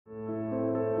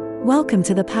Welcome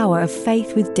to the Power of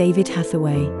Faith with David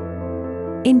Hathaway.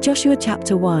 In Joshua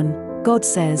chapter 1, God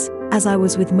says, "As I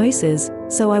was with Moses,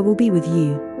 so I will be with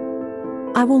you.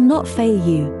 I will not fail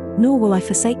you, nor will I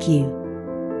forsake you."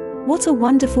 What a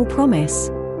wonderful promise!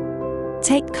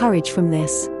 Take courage from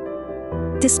this.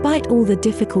 Despite all the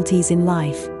difficulties in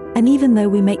life, and even though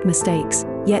we make mistakes,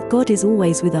 yet God is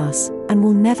always with us, and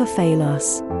will never fail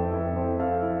us.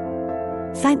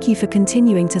 Thank you for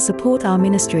continuing to support our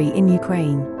ministry in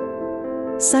Ukraine.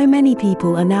 So many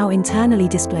people are now internally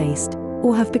displaced,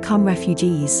 or have become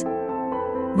refugees.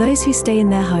 Those who stay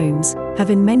in their homes have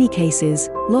in many cases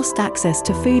lost access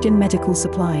to food and medical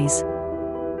supplies.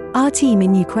 Our team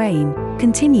in Ukraine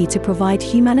continue to provide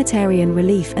humanitarian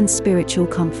relief and spiritual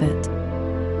comfort.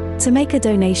 To make a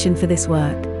donation for this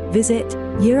work, visit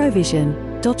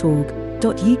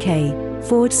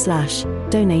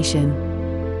eurovision.org.uk/donation.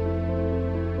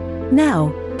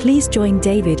 Now, please join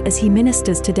David as he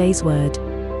ministers today's word.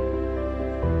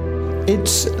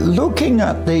 It's looking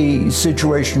at the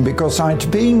situation because I'd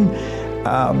been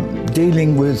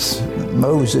dealing with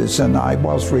Moses, and I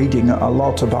was reading a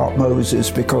lot about Moses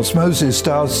because Moses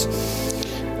does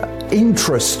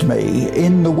interest me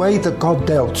in the way that God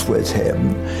dealt with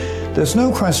him. There's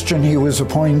no question he was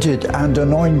appointed and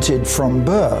anointed from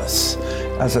birth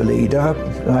as a leader,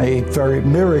 a very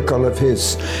miracle of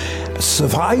his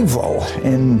survival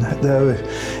in the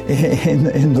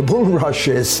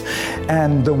bulrushes,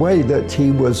 and the way that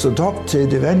he was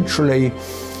adopted eventually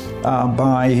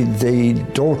by the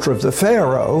daughter of the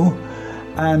Pharaoh,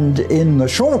 and in the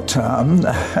short term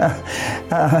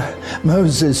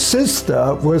Moses'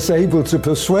 sister was able to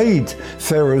persuade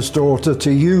Pharaoh's daughter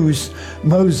to use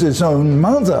Moses' own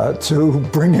mother to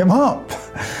bring him up.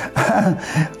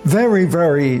 Very,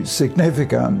 very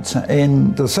significant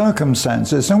in the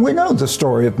circumstances, and we know the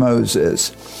story of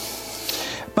Moses.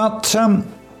 But I'm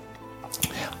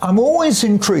always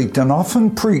intrigued and often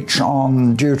preach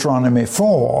on Deuteronomy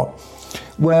 4,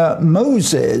 where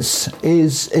Moses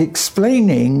is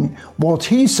explaining what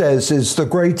he says is the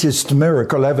greatest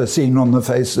miracle ever seen on the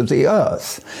face of the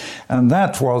earth, and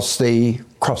that was the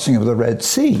crossing of the Red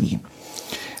Sea.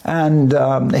 And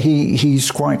he's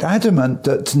quite adamant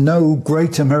that no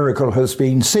greater miracle has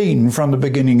been seen from the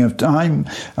beginning of time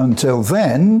until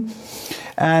then,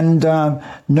 and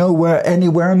nowhere,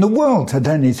 anywhere in the world had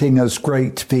anything as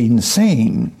great been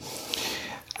seen.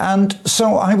 And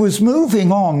so I was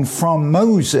moving on from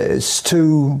Moses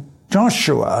to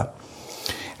Joshua.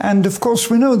 And of course,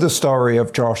 we know the story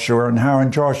of Joshua and how in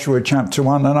Joshua chapter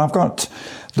 1, and I've got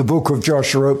the book of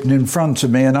Joshua open in front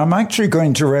of me, and I'm actually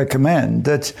going to recommend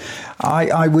that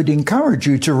I would encourage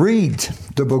you to read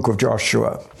the book of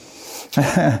Joshua.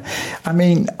 I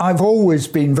mean, I've always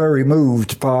been very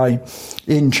moved by,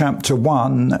 in chapter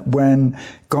 1, when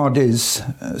God is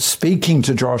speaking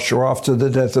to Joshua after the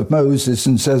death of Moses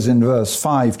and says in verse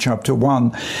 5, chapter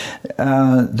 1,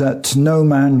 that no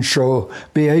man shall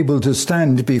be able to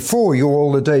stand before you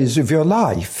all the days of your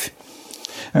life.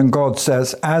 And God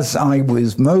says, "As I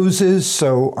with Moses,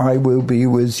 so I will be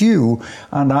with you,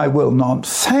 and I will not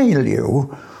fail you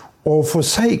or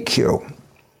forsake you."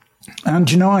 And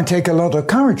you know, I take a lot of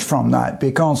courage from that,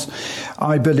 because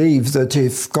I believe that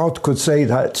if God could say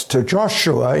that to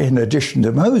Joshua in addition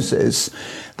to Moses,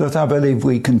 that I believe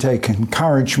we can take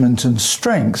encouragement and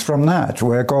strength from that,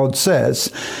 where God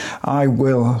says, "I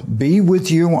will be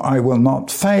with you, I will not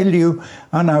fail you,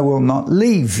 and I will not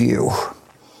leave you."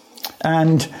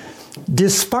 And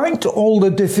despite all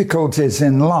the difficulties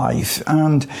in life,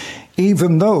 and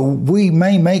even though we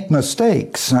may make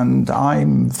mistakes, and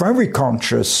I'm very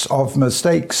conscious of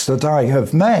mistakes that I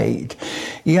have made,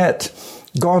 yet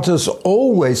God has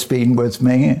always been with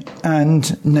me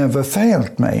and never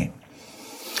failed me.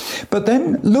 But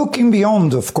then looking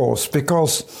beyond, of course,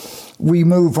 because we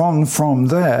move on from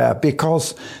there,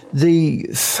 because the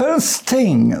first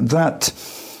thing that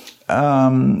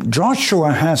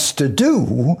Joshua has to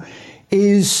do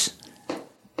is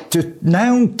to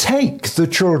now take the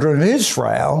children of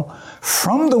Israel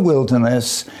from the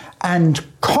wilderness and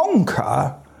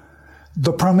conquer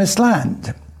the promised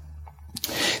land.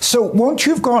 So what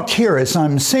you've got here is,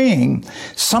 I'm seeing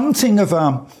something of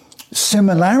a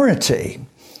similarity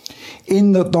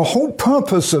in that the whole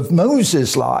purpose of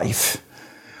Moses' life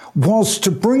was to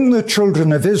bring the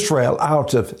children of Israel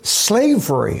out of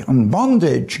slavery and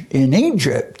bondage in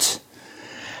Egypt.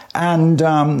 And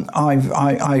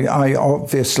I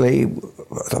obviously,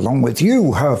 along with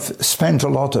you, have spent a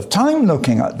lot of time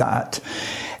looking at that,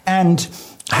 and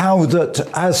how that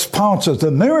as part of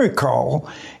the miracle,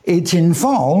 it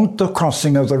involved the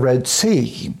crossing of the Red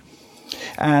Sea.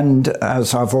 And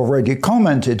as I've already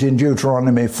commented in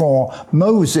Deuteronomy 4,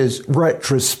 Moses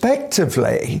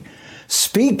retrospectively,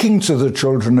 speaking to the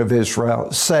children of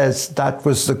Israel, says that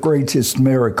was the greatest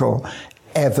miracle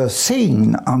ever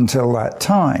seen until that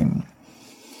time.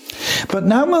 But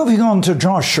now moving on to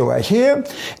Joshua. Here,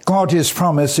 God is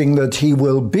promising that he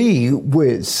will be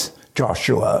with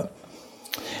Joshua.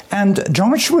 And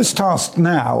Joshua's task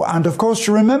now, and of course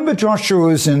you remember Joshua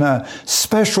was in a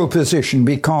special position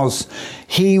because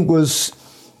he was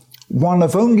one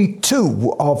of only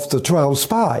 2 of the 12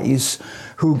 spies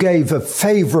who gave a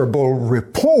favorable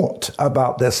report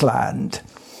about this land.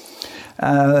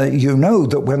 You know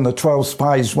that when the 12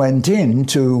 spies went in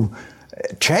to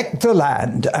check the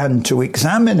land and to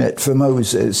examine it for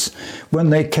Moses, when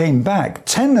they came back,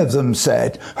 10 of them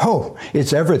said, "Oh,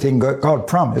 it's everything that God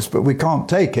promised, but we can't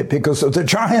take it because of the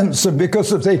giants and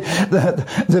because of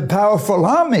the powerful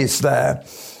armies there."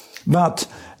 But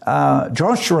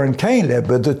Joshua and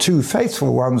Caleb are the 2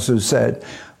 faithful ones who said,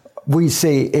 we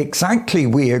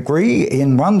agree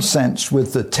in one sense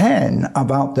with the 10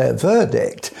 about their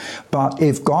verdict, but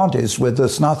if God is with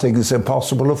us, nothing is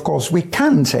impossible. Of course, we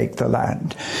can take the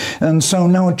land. And so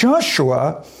now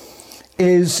Joshua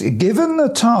is given the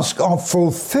task of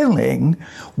fulfilling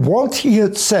what he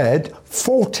had said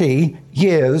 40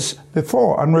 years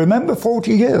before. And remember,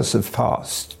 40 years have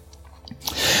passed.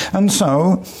 And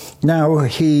so now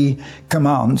he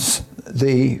commands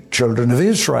the children of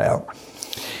Israel.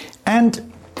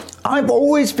 And I've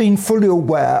always been fully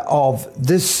aware of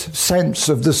this sense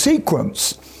of the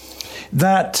sequence,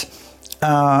 that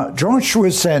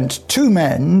Joshua sent 2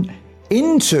 men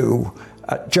into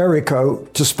Jericho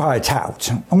to spy it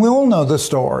out. And we all know the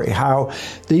story, how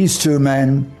these 2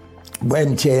 men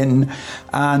went in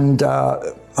and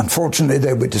unfortunately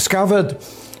they were discovered,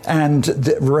 and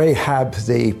Rahab,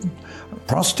 the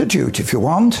prostitute, if you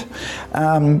want,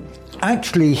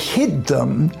 actually hid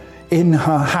them in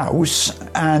her house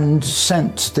and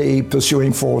sent the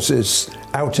pursuing forces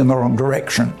out in the wrong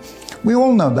direction. We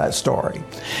all know that story.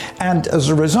 And as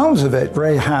a result of it,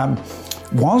 Rahab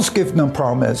was given a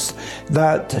promise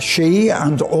that she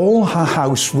and all her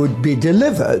house would be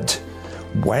delivered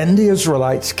when the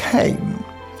Israelites came.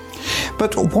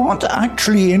 But what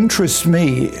actually interests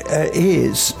me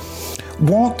is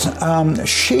what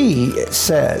she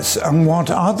says and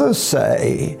what others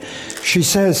say. She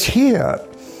says here,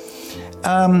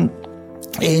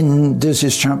 this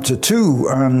is chapter 2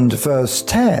 and verse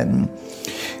 10.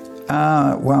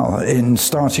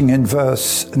 Starting in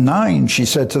verse 9, she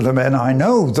said to the men, "I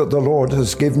know that the Lord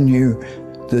has given you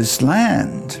this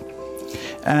land,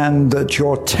 and that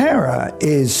your terror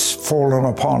is fallen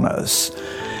upon us,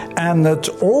 and that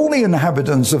all the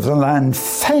inhabitants of the land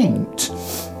faint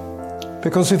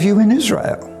because of you in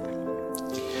Israel.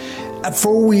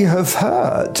 For we have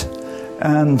heard,"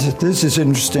 and this is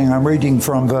interesting, I'm reading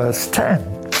from verse 10,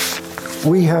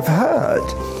 "we have heard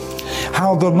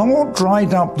how the Lord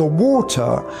dried up the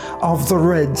water of the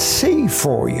Red Sea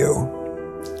for you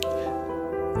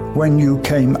when you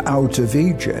came out of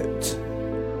Egypt."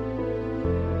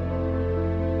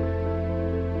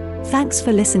 Thanks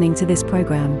for listening to this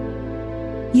program.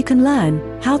 You can learn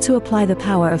how to apply the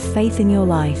power of faith in your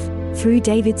life through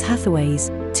David Hathaway's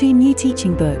 2 new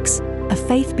teaching books, A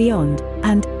Faith Beyond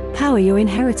and Power Your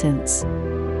Inheritance.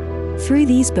 Through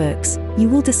these books, you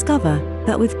will discover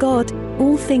that with God,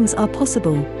 all things are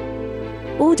possible.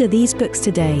 Order these books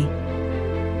today.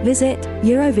 Visit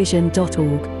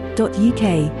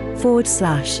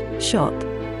eurovision.org.uk/shop.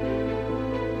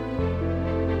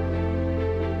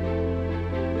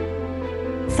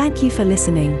 Thank you for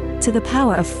listening to the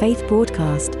Power of Faith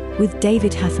broadcast with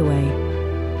David Hathaway.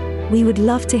 We would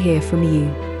love to hear from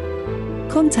you.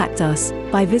 Contact us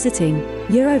by visiting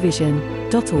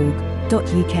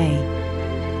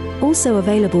eurovision.org.uk. Also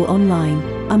available online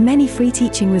are many free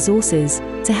teaching resources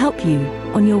to help you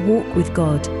on your walk with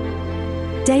God.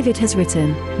 David has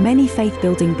written many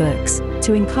faith-building books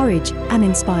to encourage and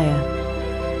inspire.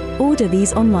 Order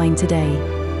these online today.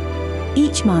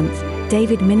 Each month,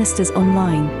 David ministers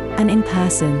online and in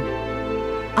person.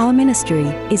 Our ministry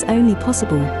is only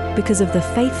possible because of the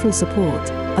faithful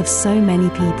support of so many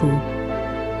people.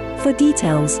 For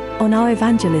details on our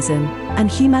evangelism and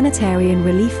humanitarian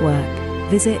relief work,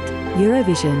 visit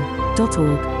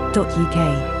eurovision.org.uk.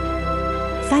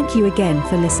 Thank you again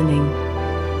for listening.